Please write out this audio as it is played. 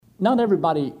Not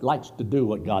everybody likes to do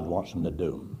what God wants them to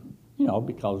do,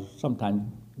 because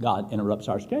sometimes God interrupts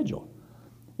our schedule.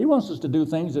 He wants us to do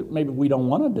things that maybe we don't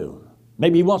want to do.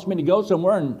 Maybe he wants me to go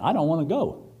somewhere and I don't want to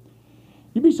go.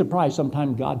 You'd be surprised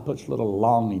sometimes God puts little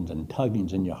longings and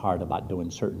tuggings in your heart about doing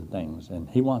certain things, and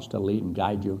he wants to lead and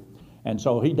guide you. And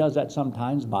so he does that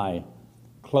sometimes by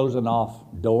closing off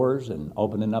doors and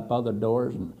opening up other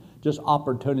doors and just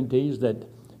opportunities that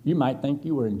you might think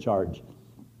you were in charge.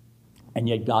 And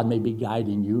yet God may be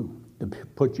guiding you to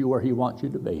put you where he wants you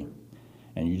to be.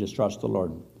 And you just trust the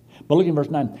Lord. But look in verse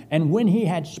 9. And when he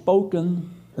had spoken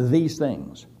these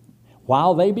things,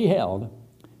 while they beheld,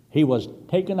 he was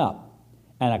taken up,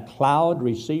 and a cloud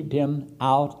received him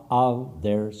out of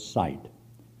their sight.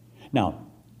 Now,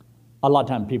 a lot of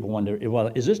times people wonder, well,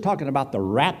 is this talking about the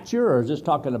rapture, or is this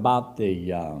talking about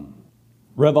the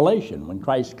revelation, when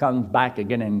Christ comes back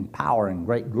again in power and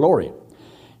great glory?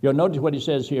 You'll notice what he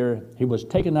says here. He was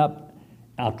taken up,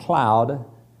 a cloud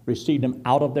received him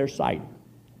out of their sight.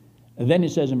 And then he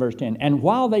says in verse 10, and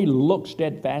while they looked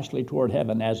steadfastly toward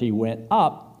heaven as he went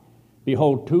up,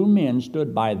 behold, two men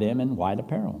stood by them in white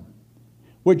apparel,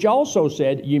 which also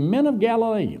said, Ye men of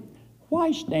Galilee,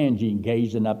 why stand ye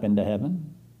gazing up into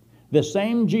heaven? The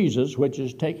same Jesus which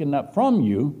is taken up from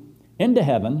you into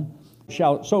heaven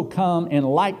shall so come in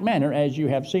like manner as you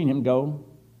have seen him go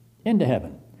into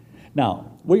heaven.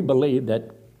 Now, we believe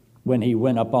that when he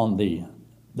went up on the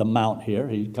mount here,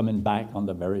 he's coming back on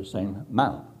the very same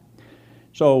mount.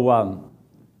 So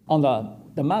on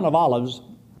the Mount of Olives,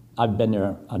 I've been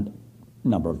there a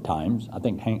number of times. I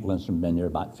think Hank Lindstrom been there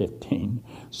about 15,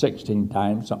 16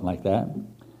 times, something like that.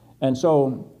 And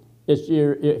so if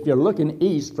you're looking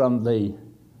east from the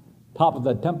top of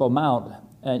the Temple Mount,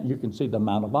 and you can see the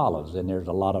Mount of Olives, and there's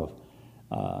a lot of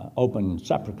open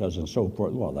sepulchres and so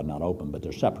forth. Well, they're not open, but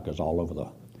there's sepulchres all over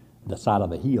the side of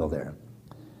the hill there.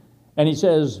 And he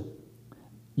says,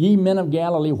 Ye men of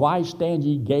Galilee, why stand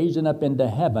ye gazing up into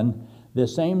heaven? The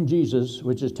same Jesus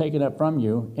which is taken up from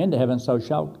you into heaven, so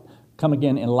shall come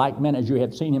again in like manner as you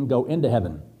have seen him go into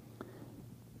heaven.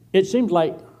 It seems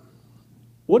like,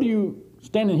 what are you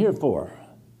standing here for?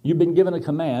 You've been given a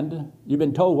command. You've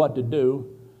been told what to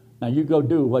do. Now you go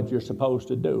do what you're supposed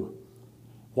to do.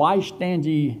 Why stand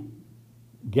ye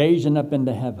gazing up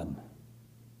into heaven?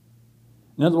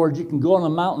 In other words, you can go on a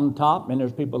mountaintop, and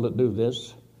there's people that do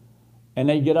this, and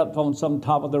they get up on some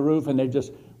top of the roof, and they're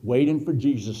just waiting for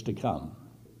Jesus to come.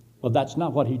 Well, that's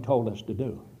not what he told us to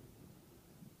do.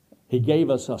 He gave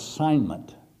us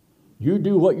assignment. You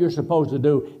do what you're supposed to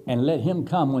do, and let him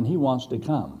come when he wants to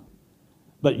come.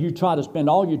 But you try to spend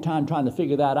all your time trying to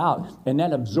figure that out, and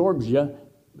that absorbs you,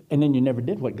 and then you never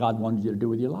did what God wanted you to do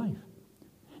with your life.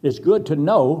 It's good to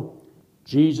know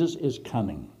Jesus is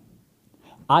coming.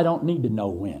 I don't need to know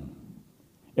when.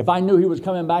 If I knew he was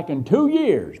coming back in 2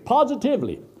 years,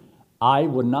 positively, I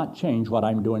would not change what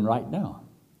I'm doing right now.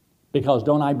 Because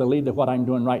don't I believe that what I'm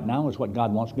doing right now is what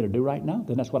God wants me to do right now?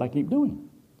 Then that's what I keep doing.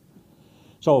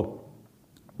 So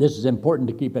this is important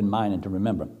to keep in mind and to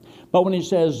remember. But when he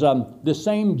says, the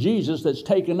same Jesus that's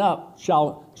taken up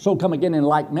shall so come again in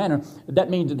like manner, that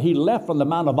means that he left from the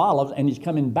Mount of Olives and he's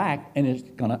coming back, and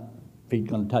feet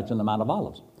going to touch on the Mount of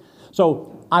Olives.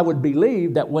 So I would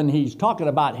believe that when he's talking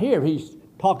about here, he's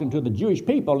talking to the Jewish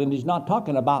people, and he's not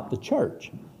talking about the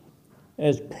church.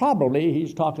 As probably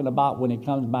he's talking about when he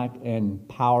comes back in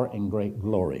power and great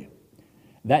glory.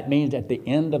 That means at the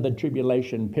end of the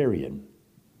tribulation period.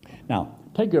 Now,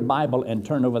 take your Bible and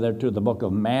turn over there to the book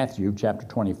of Matthew chapter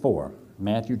 24.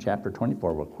 Matthew chapter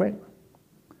 24, real quick.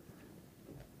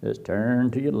 Just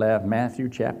turn to your left, Matthew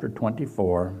chapter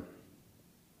 24.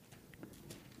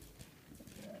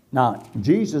 Now,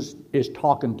 Jesus is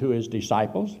talking to his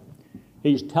disciples.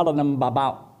 He's telling them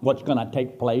about what's going to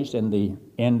take place in the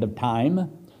end of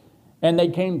time. And they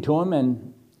came to him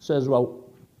and says, well,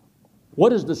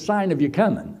 what is the sign of you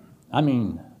coming? I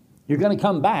mean, you're going to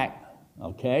come back,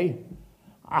 okay?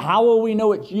 How will we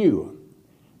know it's you?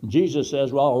 Jesus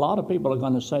says, well, a lot of people are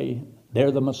going to say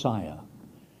they're the Messiah.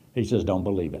 He says, don't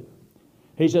believe it.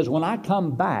 He says, when I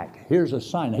come back, here's a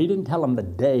sign. He didn't tell them the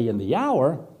day and the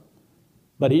hour,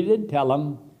 but he did tell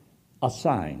them a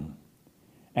sign.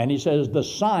 And he says, the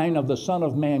sign of the Son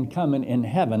of Man coming in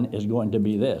heaven is going to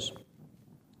be this.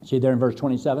 See there in verse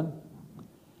 27?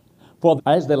 For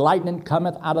as the lightning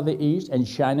cometh out of the east and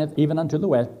shineth even unto the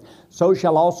west, so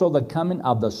shall also the coming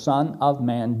of the Son of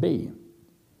Man be.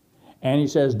 And he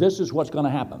says, this is what's going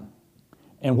to happen.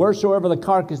 And wheresoever the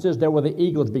carcass is, there will the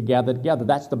eagles be gathered together.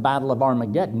 That's the battle of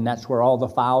Armageddon. That's where all the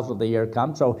fowls of the air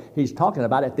come. So he's talking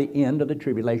about at the end of the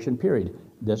tribulation period,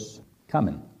 this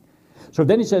coming. So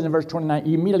then he says in verse 29,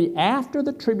 immediately after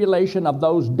the tribulation of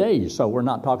those days. So we're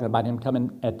not talking about him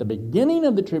coming at the beginning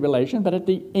of the tribulation, but at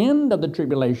the end of the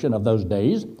tribulation of those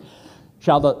days.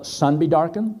 Shall the sun be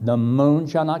darkened? The moon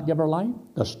shall not give her light.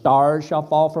 The stars shall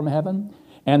fall from heaven,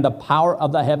 and the power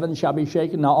of the heavens shall be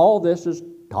shaken. Now all this is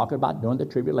talking about during the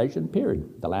tribulation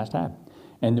period, the last half.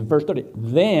 And in verse 30,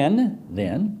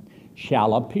 then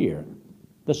shall appear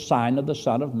the sign of the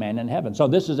Son of Man in heaven. So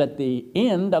this is at the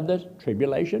end of the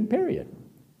tribulation period.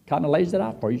 Kind of lays it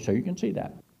out for you so you can see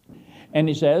that. And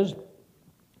he says,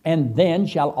 and then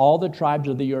shall all the tribes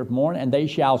of the earth mourn, and they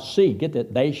shall see, get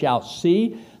that, they shall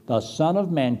see the Son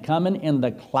of Man coming in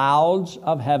the clouds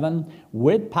of heaven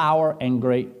with power and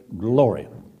great glory.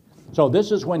 So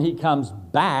this is when he comes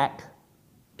back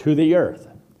to the earth.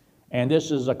 And this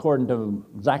is according to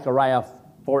Zechariah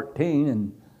 14,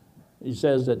 and he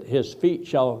says that his feet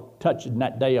shall touch in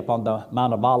that day upon the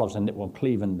Mount of Olives, and it will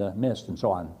cleave in the mist, and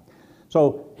so on.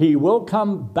 So he will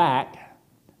come back.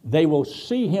 They will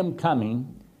see him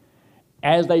coming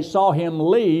as they saw him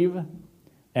leave,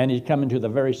 and he's coming to the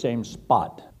very same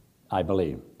spot, I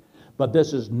believe. But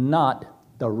this is not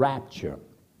the rapture.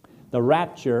 The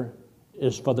rapture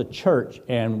is for the church,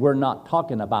 and we're not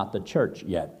talking about the church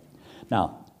yet.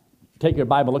 Now, take your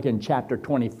Bible, look in chapter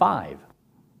 25.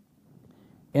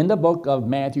 In the book of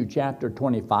Matthew chapter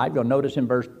 25, you'll notice in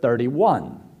verse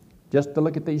 31, just to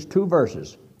look at these two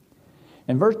verses.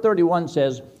 And verse 31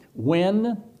 says,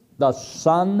 when the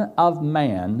Son of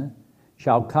Man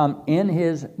shall come in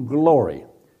his glory.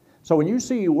 So when you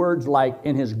see words like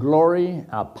in his glory,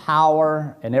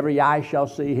 power, and every eye shall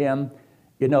see him,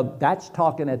 you know, that's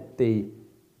talking at the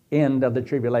end of the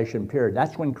tribulation period.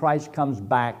 That's when Christ comes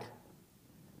back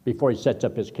before he sets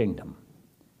up his kingdom.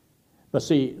 But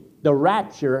see, the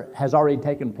rapture has already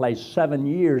taken place 7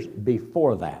 years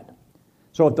before that.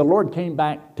 So if the Lord came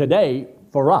back today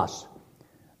for us,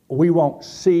 we won't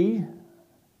see,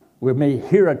 we may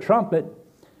hear a trumpet,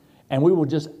 and we will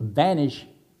just vanish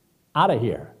out of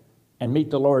here and meet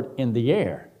the Lord in the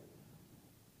air,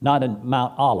 not in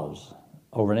Mount Olives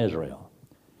over in Israel.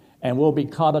 And we'll be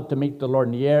caught up to meet the Lord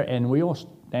in the air, and we will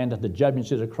stand at the judgment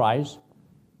seat of Christ,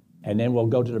 and then we'll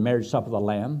go to the marriage supper of the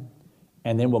Lamb,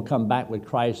 and then we'll come back with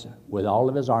Christ with all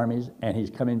of his armies, and he's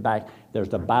coming back. There's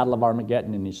the battle of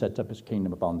Armageddon, and he sets up his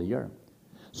kingdom upon the earth.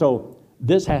 So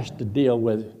this has to deal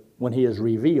with when he is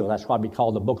revealed. That's why we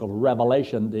call the book of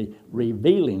Revelation the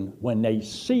revealing, when they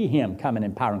see him coming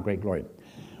in power and great glory.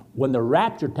 When the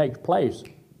rapture takes place,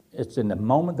 it's in the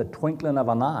moment, the twinkling of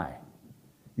an eye.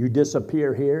 You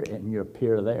disappear here and you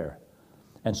appear there.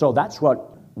 And so that's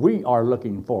what we are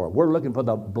looking for. We're looking for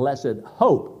the blessed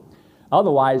hope.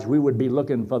 Otherwise, we would be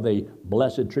looking for the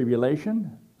blessed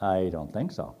tribulation? I don't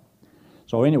think so.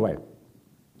 So anyway,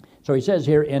 so he says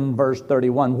here in verse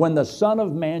 31, when the Son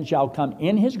of Man shall come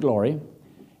in his glory,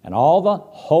 and all the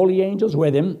holy angels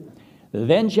with him,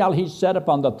 then shall he sit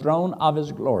upon the throne of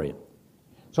his glory.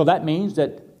 So that means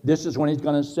that this is when he's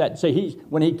going to set. See,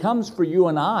 when he comes for you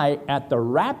and I at the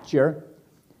rapture,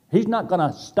 he's not going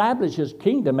to establish his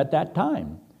kingdom at that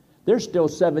time. There's still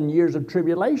 7 years of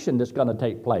tribulation that's going to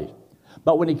take place.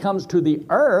 But when he comes to the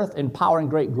earth in power and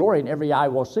great glory, and every eye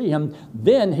will see him,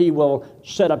 then he will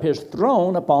set up his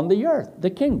throne upon the earth, the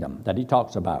kingdom that he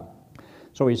talks about.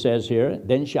 So he says here,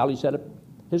 then shall he set up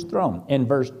his throne. In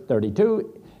verse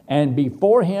 32, and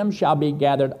before him shall be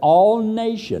gathered all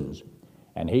nations,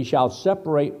 and he shall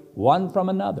separate one from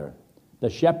another. The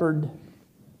shepherd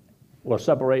will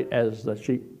separate as the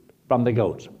sheep from the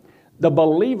goats. The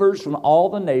believers from all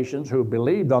the nations who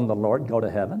believed on the Lord go to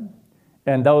heaven,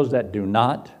 and those that do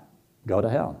not go to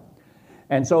hell.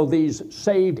 And so these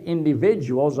saved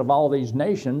individuals of all these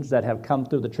nations that have come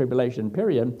through the tribulation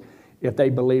period, if they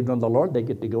believed on the Lord, they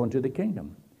get to go into the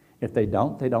kingdom. If they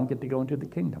don't get to go into the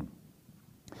kingdom.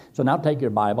 So now take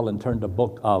your Bible and turn to the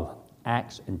book of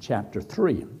Acts in chapter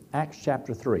 3. Acts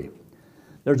chapter 3.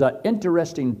 There's an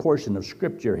interesting portion of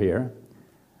Scripture here.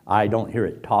 I don't hear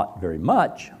it taught very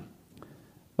much,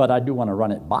 but I do want to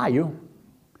run it by you.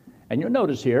 And you'll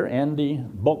notice here in the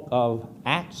book of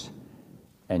Acts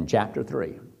and chapter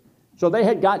 3. So they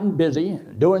had gotten busy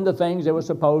doing the things they were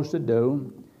supposed to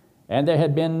do, and there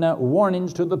had been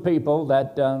warnings to the people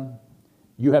that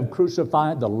you have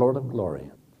crucified the Lord of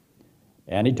glory.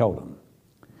 And he told them.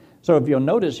 So if you'll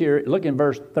notice here, look in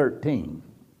verse 13.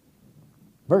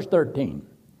 Verse 13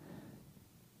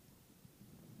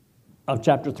 of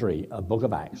chapter 3 of book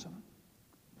of Acts.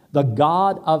 The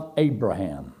God of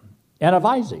Abraham, and of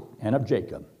Isaac, and of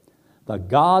Jacob, the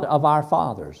God of our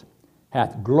fathers,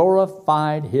 hath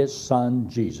glorified his Son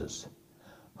Jesus,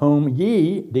 whom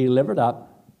ye delivered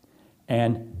up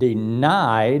and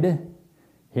denied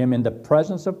him in the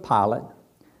presence of Pilate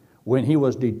when he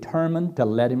was determined to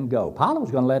let him go. Pilate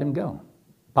was going to let him go.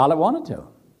 Pilate wanted to.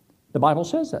 The Bible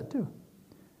says that too.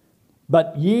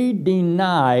 But ye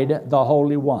denied the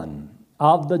Holy One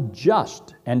of the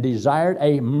just, and desired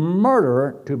a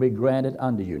murderer to be granted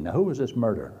unto you. Now, who was this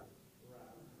murderer?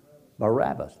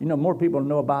 Barabbas. You know, more people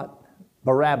know about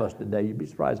Barabbas today. You'd be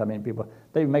surprised how many people,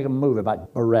 they make a movie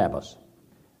about Barabbas.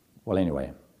 Well,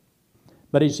 anyway.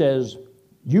 But he says,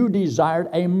 you desired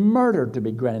a murder to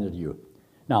be granted to you.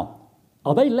 Now,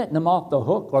 are they letting them off the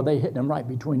hook, or are they hitting them right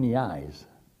between the eyes?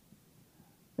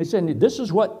 They said, this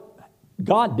is what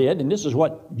God did, and this is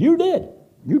what you did.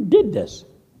 You did this.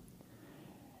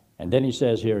 And then he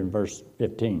says here in verse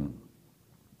 15,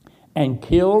 and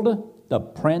killed the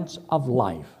Prince of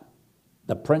Life.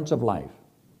 The Prince of Life.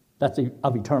 That's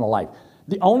of eternal life.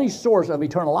 The only source of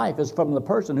eternal life is from the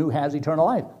person who has eternal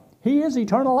life. He is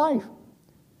eternal life.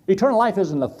 Eternal life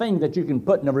isn't a thing that you can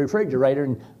put in a refrigerator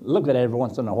and look at it every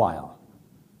once in a while.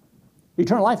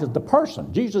 Eternal life is the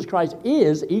person. Jesus Christ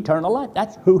is eternal life.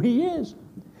 That's who he is.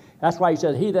 That's why he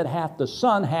said, he that hath the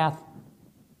Son hath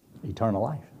eternal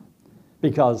life.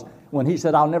 Because when he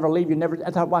said, I'll never leave you,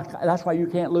 that's why you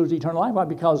can't lose eternal life. Why?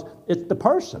 Because it's the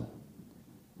person.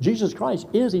 Jesus Christ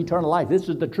is eternal life. This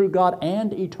is the true God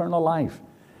and eternal life.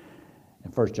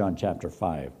 In 1 John chapter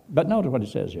 5. But notice what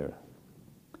he says here.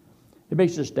 He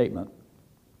makes this statement.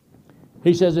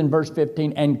 He says in verse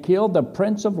 15, and killed the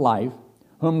Prince of Life,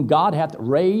 whom God hath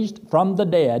raised from the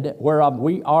dead, whereof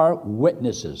we are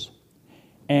witnesses.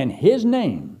 And his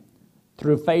name,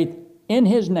 through faith in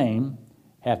his name,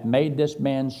 hath made this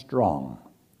man strong,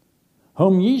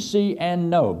 whom ye see and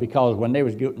know. Because when they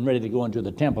was getting ready to go into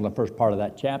the temple, the first part of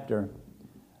that chapter,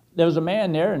 there was a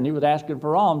man there, and he was asking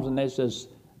for alms, and they says,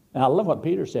 and I love what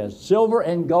Peter says, silver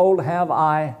and gold have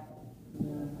I.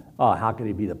 Oh, how could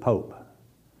he be the Pope?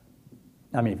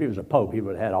 I mean, if he was a Pope, he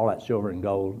would have had all that silver and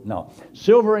gold. No.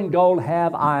 Silver and gold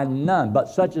have I none, but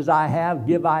such as I have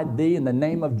give I thee in the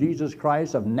name of Jesus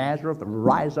Christ of Nazareth,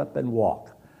 rise up and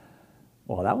walk.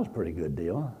 Well, that was a pretty good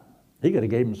deal. He could have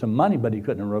gave him some money, but he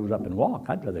couldn't have rose up and walk.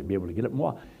 I'd rather be able to get up and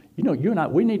walk. You know, you and I,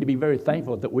 we need to be very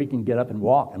thankful that we can get up and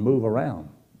walk and move around.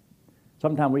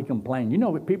 Sometimes we complain. You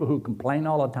know, people who complain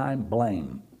all the time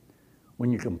blame.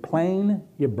 When you complain,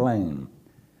 you blame.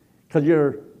 Because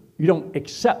you don't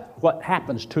accept what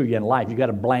happens to you in life. You got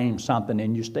to blame something,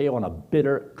 and you stay on a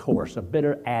bitter course, a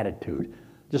bitter attitude,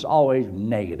 just always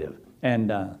negative.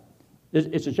 And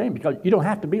it's a shame, because you don't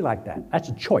have to be like that. That's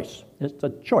a choice. It's a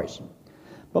choice.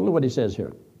 But look what he says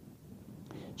here.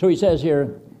 So he says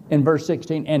here in verse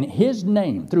 16, and his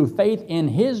name, through faith in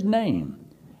his name,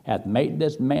 hath made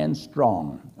this man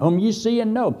strong, whom ye see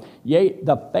and know. Yea,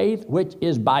 the faith which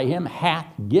is by him hath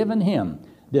given him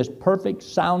this perfect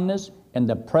soundness in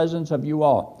the presence of you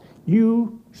all.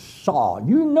 You saw,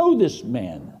 you know this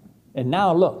man. And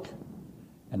now look.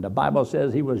 And the Bible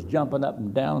says he was jumping up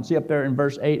and down. See up there in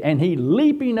verse 8. And he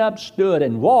leaping up stood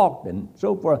and walked and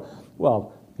so forth.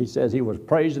 Well, he says he was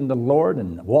praising the Lord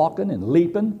and walking and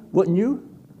leaping. Wouldn't you?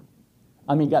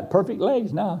 I mean, he got perfect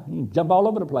legs now. He can jump all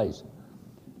over the place.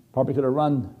 Probably could have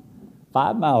run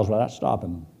 5 miles without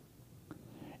stopping.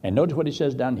 And notice what he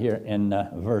says down here in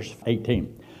verse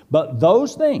 18. But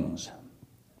those things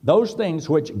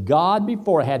which God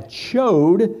before had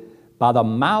showed by the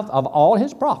mouth of all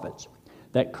his prophets,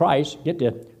 that Christ, get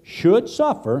this, should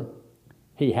suffer,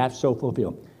 he hath so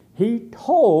fulfilled. He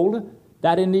told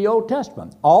that in the Old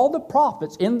Testament. All the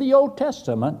prophets in the Old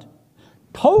Testament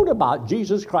told about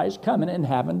Jesus Christ coming and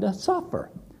having to suffer.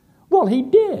 Well, he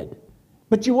did,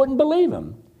 but you wouldn't believe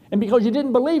him. And because you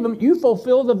didn't believe him, you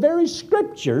fulfill the very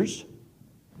scriptures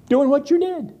doing what you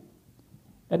did.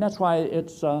 And that's why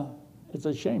it's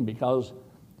a shame, because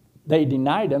they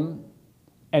denied him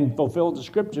and fulfilled the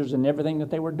scriptures and everything that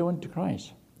they were doing to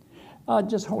Christ.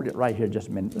 Just hold it right here just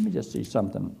a minute. Let me just see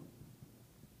something.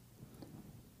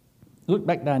 Look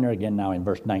back down there again now in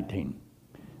verse 19.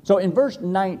 So in verse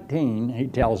 19, he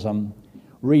tells them,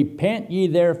 repent ye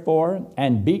therefore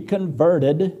and be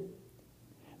converted,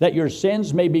 that your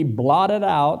sins may be blotted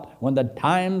out when the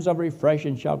times of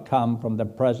refreshing shall come from the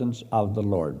presence of the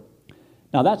Lord.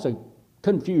 Now that's a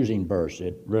confusing verse.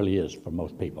 It really is for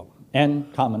most people,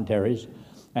 and commentaries,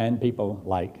 and people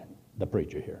like the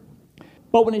preacher here.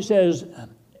 But when he says,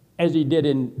 as he did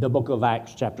in the book of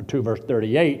Acts chapter 2 verse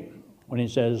 38, when he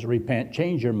says repent,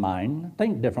 change your mind,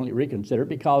 think differently, reconsider,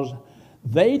 because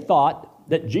they thought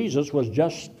that Jesus was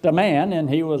just a man, and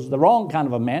he was the wrong kind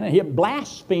of a man, and he had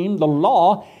blasphemed the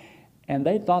law, and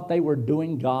they thought they were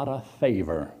doing God a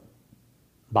favor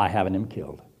by having him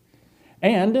killed.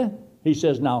 And he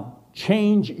says, now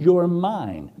change your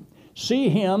mind. See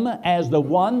him as the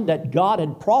one that God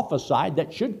had prophesied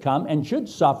that should come and should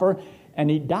suffer, and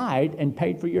he died and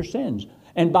paid for your sins.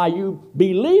 And by you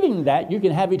believing that, you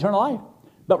can have eternal life.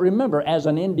 But remember, as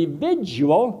an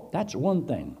individual, that's one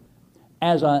thing.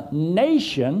 As a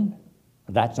nation,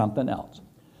 that's something else.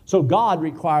 So God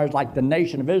requires, like the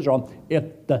nation of Israel,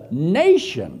 if the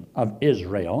nation of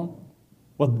Israel,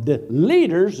 well, the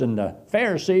leaders and the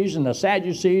Pharisees and the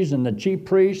Sadducees and the chief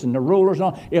priests and the rulers and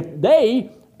all, if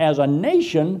they, as a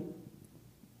nation,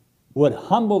 would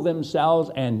humble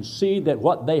themselves and see that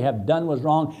what they have done was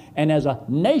wrong, and as a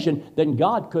nation, then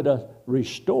God could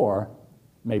restore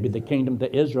maybe the kingdom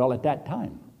to Israel at that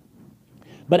time.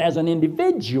 But as an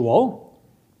individual,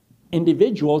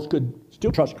 individuals could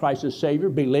still trust Christ as Savior,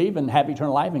 believe, and have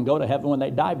eternal life and go to heaven when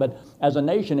they die. But as a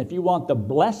nation, if you want the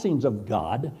blessings of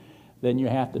God, then you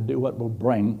have to do what will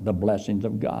bring the blessings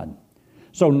of God.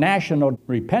 So national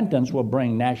repentance will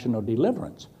bring national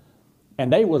deliverance.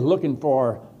 And they were looking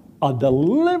for a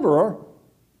deliverer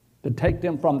to take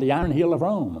them from the iron heel of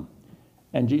Rome.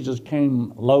 And Jesus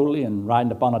came lowly and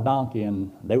riding upon a donkey,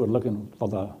 and they were looking for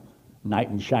the knight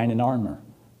in shining armor.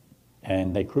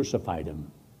 And they crucified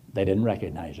him. They didn't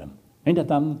recognize him. Ain't that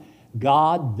something?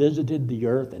 God visited the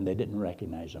earth, and they didn't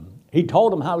recognize him. He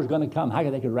told them how he was going to come, how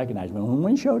they could recognize him. And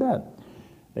when he showed up,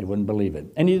 they wouldn't believe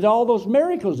it. And he did all those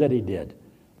miracles that he did.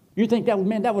 You think that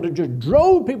would have just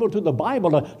drove people to the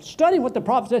Bible to study what the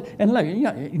prophet said, and look,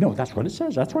 you know, that's what it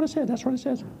says, that's what it says, that's what it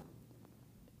says.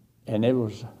 And there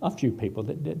was a few people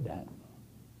that did that,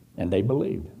 and they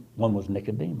believed. One was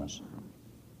Nicodemus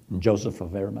and Joseph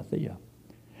of Arimathea.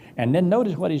 And then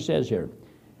notice what he says here.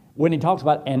 When he talks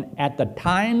about, and at the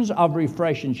times of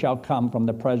refreshing shall come from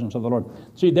the presence of the Lord.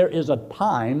 See, there is a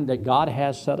time that God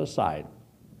has set aside.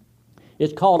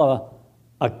 It's called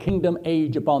a kingdom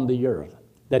age upon the earth,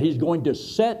 that he's going to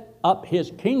set up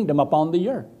his kingdom upon the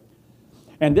earth.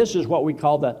 And this is what we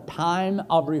call the time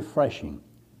of refreshing.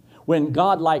 When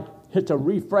God hits a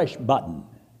refresh button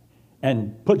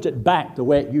and puts it back the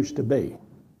way it used to be.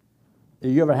 Do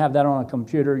you ever have that on a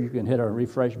computer? You can hit a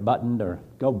refresh button or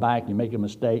go back, you make a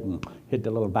mistake and hit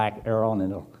the little back arrow and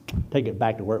it'll take it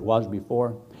back to where it was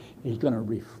before. He's going to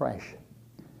refresh.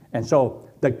 And so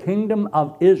the kingdom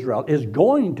of Israel is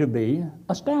going to be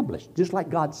established, just like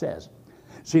God says.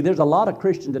 See, there's a lot of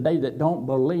Christians today that don't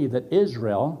believe that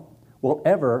Israel will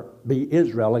ever be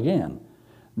Israel again.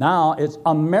 Now it's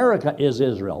America is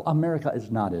Israel. America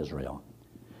is not Israel.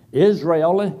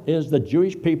 Israel is the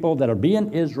Jewish people that will be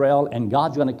in Israel, and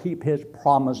God's going to keep his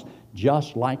promise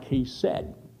just like he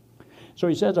said. So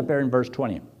he says up there in verse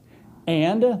 20,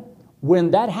 and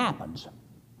when that happens,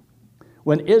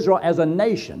 when Israel as a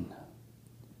nation,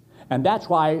 and that's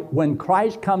why when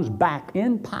Christ comes back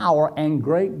in power and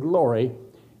great glory,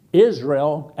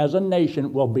 Israel as a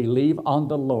nation will believe on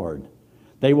the Lord.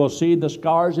 They will see the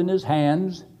scars in his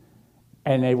hands,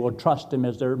 and they will trust him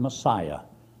as their Messiah.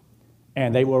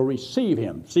 And they will receive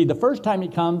him. See, the first time he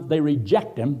comes, they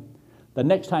reject him. The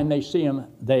next time they see him,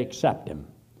 they accept him.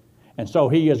 And so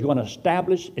he is going to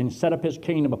establish and set up his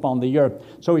kingdom upon the earth.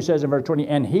 So he says in verse 20,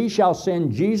 and he shall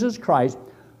send Jesus Christ,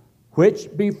 which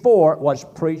before was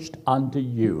preached unto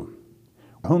you,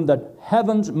 whom the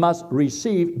heavens must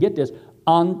receive, get this,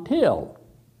 until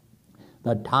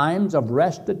the times of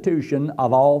restitution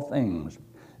of all things.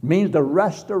 It means the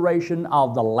restoration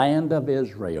of the land of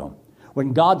Israel.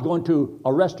 When God's going to,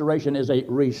 a restoration is a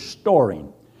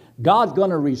restoring. God's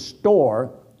going to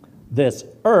restore this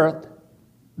earth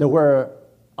where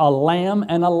a lamb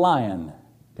and a lion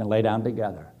can lay down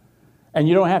together. And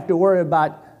you don't have to worry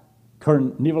about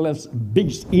carnivorous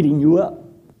beasts eating you up.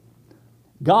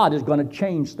 God is going to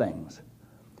change things.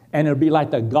 And it'll be like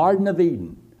the Garden of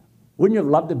Eden. Wouldn't you have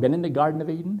loved to have been in the Garden of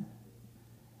Eden?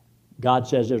 God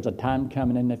says there's a time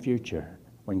coming in the future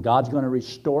when God's going to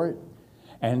restore it.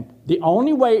 And the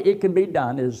only way it can be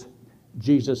done is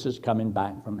Jesus is coming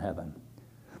back from heaven.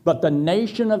 But the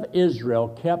nation of Israel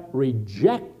kept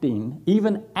rejecting,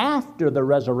 even after the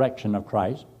resurrection of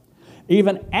Christ,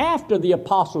 even after the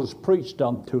apostles preached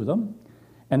unto them,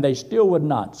 and they still would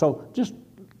not. So just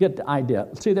get the idea.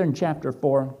 See there in chapter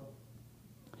 4,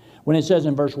 when it says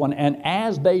in verse 1, and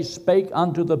as they spake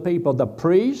unto the people, the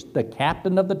priest, the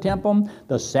captain of the temple,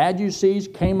 the Sadducees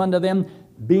came unto them,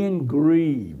 being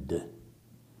grieved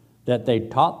that they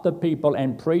taught the people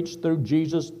and preached through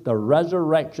Jesus the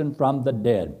resurrection from the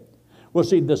dead. Well,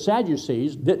 see, the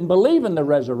Sadducees didn't believe in the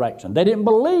resurrection. They didn't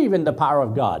believe in the power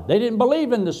of God. They didn't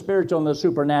believe in the spiritual and the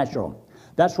supernatural.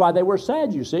 That's why they were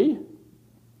sad, you see,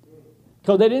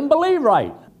 because they didn't believe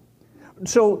right.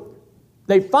 So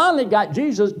they finally got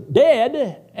Jesus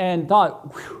dead and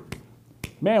thought,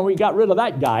 man, we got rid of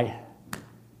that guy.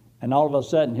 And all of a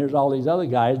sudden, here's all these other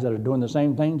guys that are doing the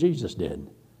same thing Jesus did.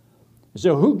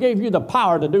 So who gave you the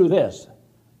power to do this?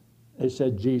 They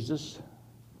said, Jesus.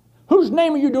 Whose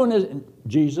name are you doing this?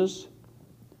 Jesus.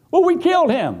 Well, we killed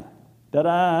him.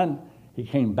 Ta-da! He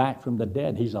came back from the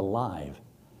dead. He's alive.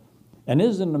 And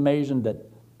isn't it amazing that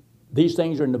these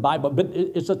things are in the Bible? But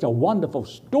it's such a wonderful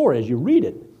story as you read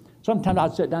it. Sometimes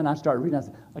I'd sit down and I'd start reading. I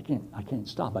say, I can't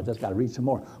stop. I just got to read some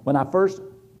more. When I first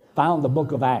found the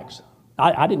book of Acts,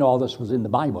 I didn't know all this was in the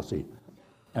Bible, see.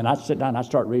 And I'd sit down and I'd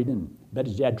start reading.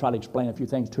 Betty's dad tried to explain a few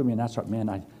things to me, and I thought, man,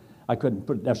 I couldn't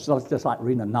put it. That's just like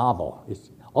reading a novel.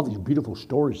 It's all these beautiful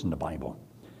stories in the Bible.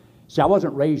 See, I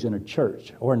wasn't raised in a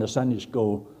church or in a Sunday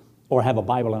school or have a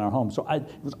Bible in our home. So it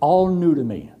was all new to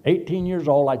me. 18 years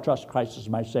old, I trusted Christ as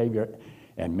my Savior.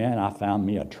 And man, I found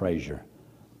me a treasure.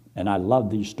 And I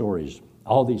loved these stories,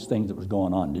 all these things that was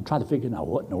going on. To try to figure out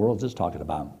what in the world is this talking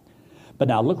about. But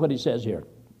now look what he says here.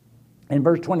 In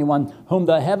verse 21, whom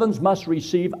the heavens must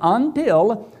receive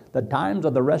until the times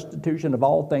of the restitution of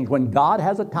all things. When God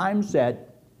has a time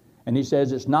set, and he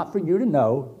says it's not for you to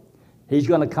know, he's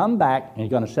going to come back and he's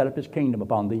going to set up his kingdom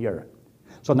upon the earth.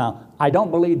 So now, I don't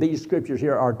believe these scriptures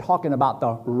here are talking about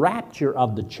the rapture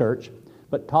of the church,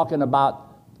 but talking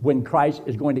about when Christ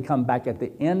is going to come back at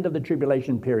the end of the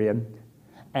tribulation period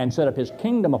and set up his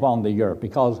kingdom upon the earth,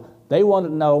 because they wanted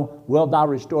to know, will thou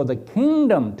restore the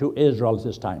kingdom to Israel at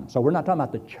this time? So we're not talking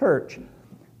about the church,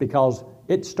 because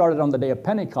it started on the day of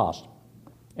Pentecost.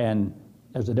 And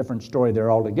there's a different story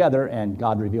there altogether, and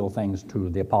God revealed things to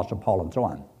the Apostle Paul and so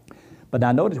on. But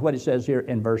now notice what it says here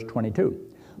in verse 22.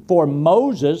 For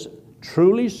Moses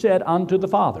truly said unto the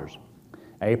fathers,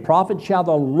 a prophet shall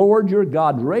the Lord your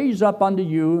God raise up unto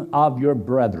you of your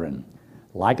brethren,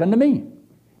 like unto me.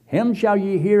 Him shall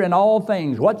ye hear in all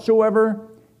things whatsoever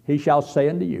he shall say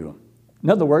unto you. In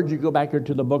other words, you go back here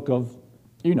to the book of,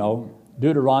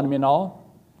 Deuteronomy and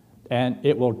all, and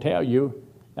it will tell you,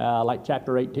 like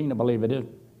chapter 18, I believe it is,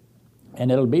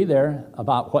 and it'll be there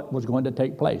about what was going to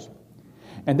take place.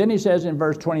 And then he says in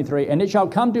verse 23, and it shall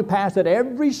come to pass that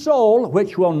every soul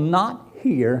which will not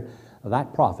hear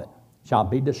that prophet shall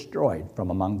be destroyed from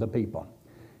among the people.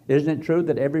 Isn't it true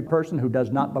that every person who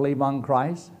does not believe on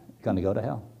Christ is going to go to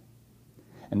hell?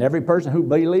 And every person who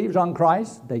believes on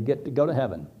Christ, they get to go to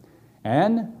heaven.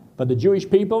 And for the Jewish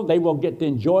people, they will get to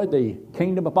enjoy the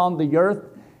kingdom upon the earth,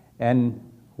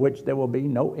 and which there will be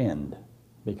no end,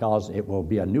 because it will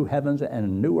be a new heavens and a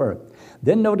new earth.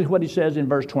 Then notice what he says in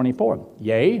verse 24.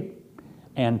 Yea,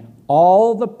 and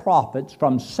all the prophets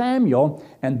from Samuel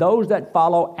and those that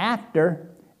follow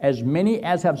after, as many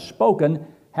as have spoken,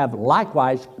 have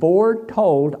likewise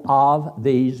foretold of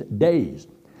these days.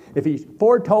 If he's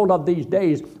foretold of these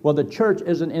days, well, the church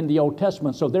isn't in the Old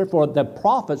Testament, so therefore the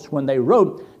prophets, when they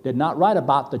wrote, did not write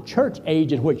about the church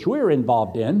age in which we're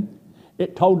involved in.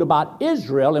 It told about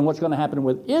Israel and what's going to happen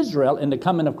with Israel in the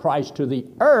coming of Christ to the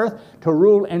earth to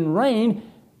rule and reign.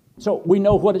 So we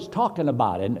know what it's talking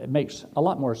about, and it makes a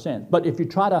lot more sense. But if you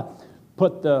try to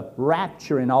put the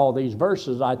rapture in all these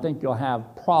verses, I think you'll have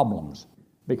problems,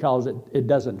 because it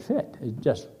doesn't fit. It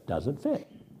just doesn't fit.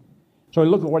 So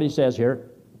look at what he says here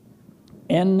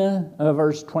in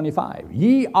verse 25.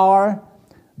 Ye are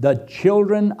the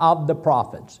children of the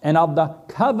prophets, and of the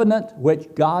covenant which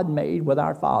God made with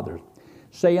our fathers,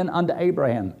 saying unto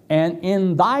Abraham, and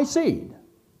in thy seed.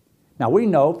 Now we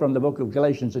know from the book of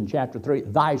Galatians in chapter 3,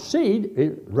 thy seed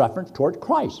is reference towards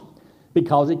Christ,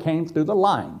 because he came through the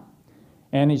line.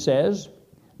 And he says,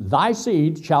 thy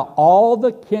seed shall all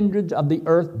the kindreds of the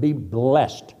earth be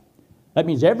blessed. That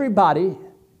means everybody,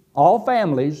 all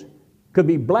families, could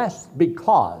be blessed,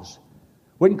 because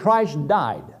when Christ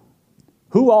died,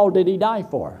 who all did he die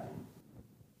for?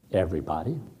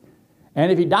 Everybody.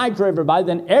 And if he died for everybody,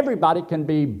 then everybody can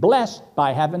be blessed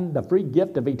by having the free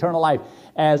gift of eternal life.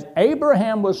 As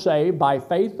Abraham was saved by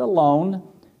faith alone,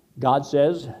 God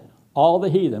says all the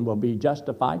heathen will be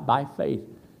justified by faith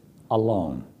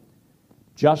alone.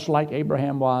 Just like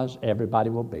Abraham was, everybody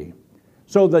will be.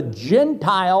 So the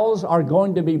Gentiles are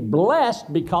going to be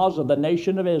blessed because of the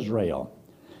nation of Israel.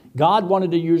 God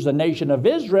wanted to use the nation of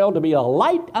Israel to be a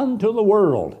light unto the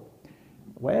world.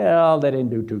 Well, they didn't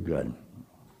do too good.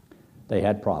 They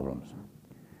had problems.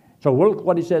 So look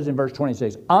what he says in verse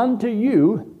 26. Unto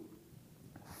you,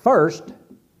 first,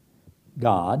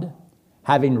 God,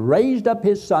 having raised up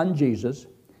his son Jesus,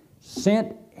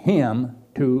 sent him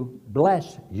to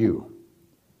bless you.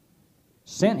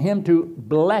 Sent him to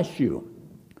bless you.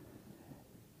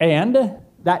 And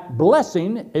that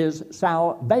blessing is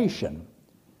salvation,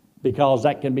 because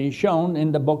that can be shown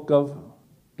in the book of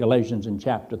Galatians in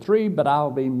chapter 3, but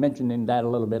I'll be mentioning that a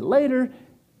little bit later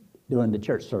during the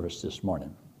church service this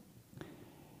morning.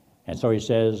 And so he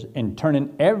says, in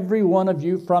turning every one of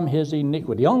you from his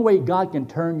iniquity. The only way God can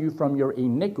turn you from your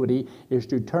iniquity is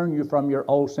to turn you from your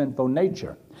old sinful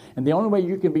nature. And the only way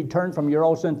you can be turned from your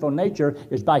old sinful nature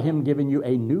is by him giving you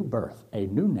a new birth, a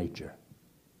new nature.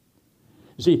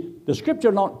 You see, the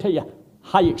scripture don't tell you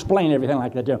how you explain everything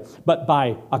like that, but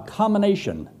by a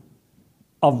combination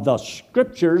of the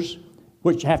scriptures,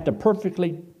 which have to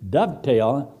perfectly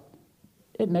dovetail,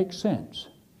 it makes sense.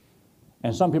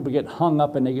 And some people get hung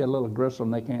up and they get a little gristle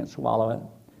and they can't swallow it.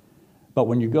 But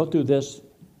when you go through this,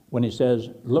 when he says,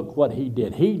 look what he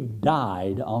did. He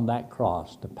died on that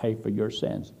cross to pay for your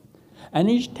sins. And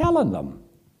he's telling them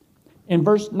in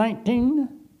verse 19,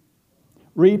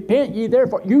 repent ye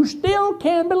therefore. You still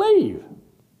can believe.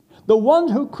 The one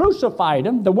who crucified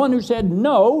him, the one who said,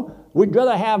 no, we'd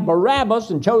rather have Barabbas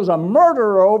and chose a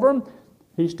murderer over him,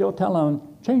 he's still telling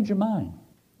them, change your mind.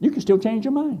 You can still change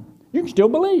your mind. You can still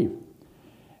believe.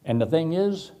 And the thing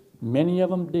is, many of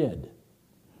them did.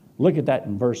 Look at that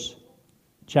in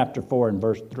chapter 4 and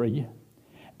verse 3.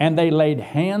 And they laid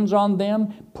hands on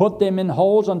them, put them in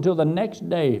holes until the next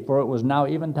day, for it was now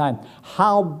eventime.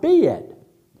 Howbeit,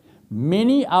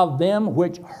 many of them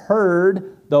which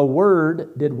heard the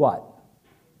word did what?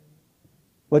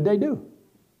 What did they do?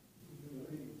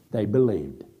 They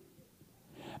believed.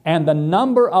 And the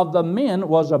number of the men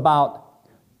was about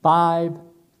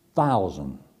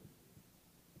 5,000.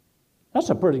 That's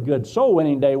a pretty good soul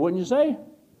winning day, wouldn't you say?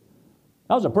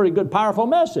 That was a pretty good, powerful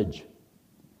message.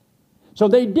 So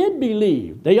they did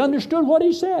believe. They understood what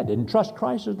he said and trust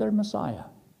Christ as their Messiah.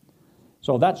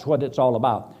 So that's what it's all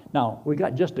about. Now, we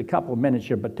got just a couple of minutes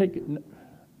here, but take it.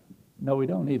 No, we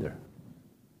don't either.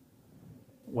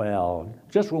 Well,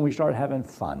 just when we start having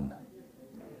fun.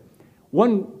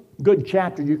 One good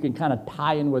chapter you can kind of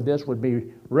tie in with this would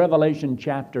be Revelation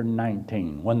chapter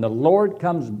 19. When the Lord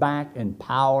comes back in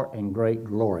power and great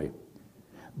glory.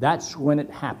 That's when it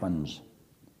happens.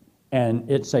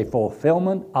 And it's a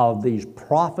fulfillment of these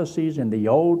prophecies in the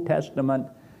Old Testament.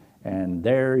 And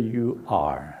there you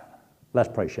are. Let's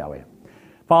pray, shall we?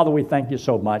 Father, we thank you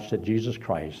so much that Jesus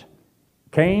Christ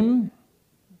came,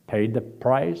 paid the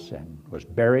price, and was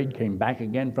buried, came back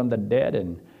again from the dead,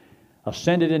 and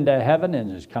ascended into heaven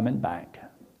and is coming back.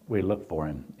 We look for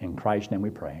him. In Christ's name we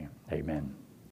pray. Amen.